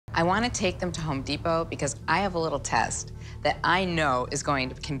I want to take them to Home Depot because I have a little test that I know is going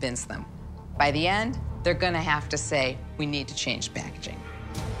to convince them. By the end, they're going to have to say, we need to change packaging.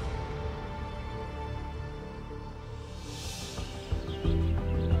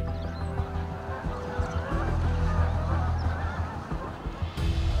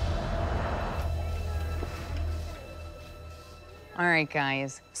 All right,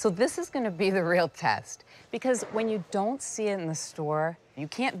 guys, so this is gonna be the real test because when you don't see it in the store, you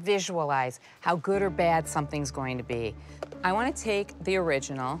can't visualize how good or bad something's going to be. I wanna take the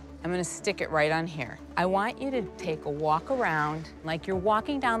original, I'm gonna stick it right on here. I want you to take a walk around like you're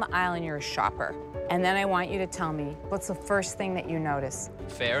walking down the aisle and you're a shopper. And then I want you to tell me, what's the first thing that you notice?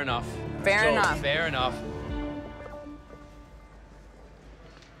 Fair enough. Fair enough. Fair enough.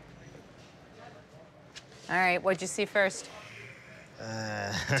 All right, what'd you see first?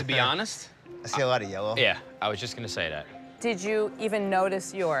 To be honest? I see a lot of yellow. Yeah, I was just gonna say that. Did you even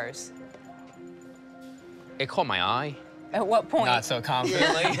notice yours? It caught my eye. At what point? Not so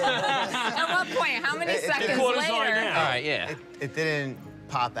confidently. At what point? How many seconds All later? right, yeah. It didn't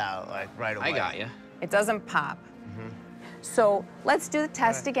pop out, like, right away. I got you. It doesn't pop. So let's do the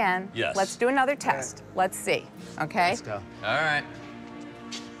test again. Yes. Let's do another test. Let's see, okay? Let's go. All right.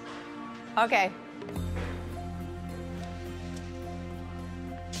 Okay.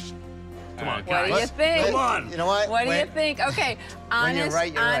 Come on, What guys. do you think? Come on. You know what? What do you think? Okay, When you're honest,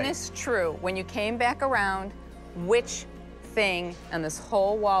 right, you're right. honest, true. When you came back around, which thing on this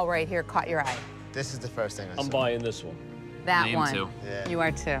whole wall right here caught your eye? This is the first thing I saw. I'm buying this one. That Name one. two. Yeah. You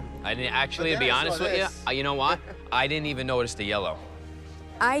are too. I didn't actually, But to be then I honest saw with you, this. you know what? I didn't even notice the yellow.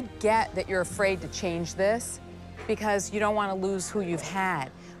 I get that you're afraid to change this because you don't want to lose who you've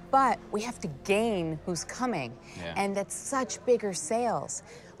had. But we have to gain who's coming. Yeah. And that's such bigger sales.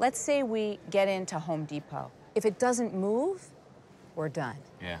 Let's say we get into Home Depot. If it doesn't move, we're done.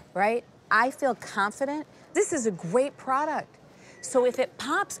 Yeah. Right? I feel confident. This is a great product. So if it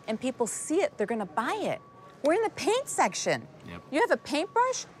pops and people see it, they're gonna buy it. We're in the paint section. Yep. You have a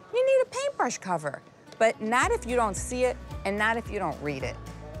paintbrush, you need a paintbrush cover. But not if you don't see it and not if you don't read it.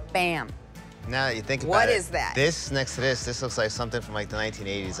 Bam. Now that you think about What it, is that? This next to this looks like something from like the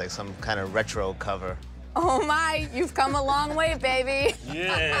 1980s, like some kind of retro cover. Oh my, you've come a long way, baby.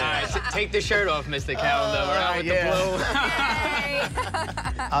 Yeah. All right, take the shirt off, Mr. Calendar. We're out with the blue.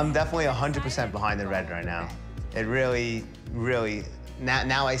 Yay. I'm definitely 100% behind the red right now. It really, really,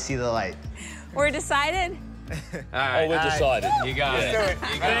 now I see the light. We're decided? All right. Oh, we're decided. You got it. do it.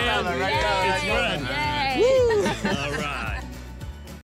 You got it. It's red. Yay. All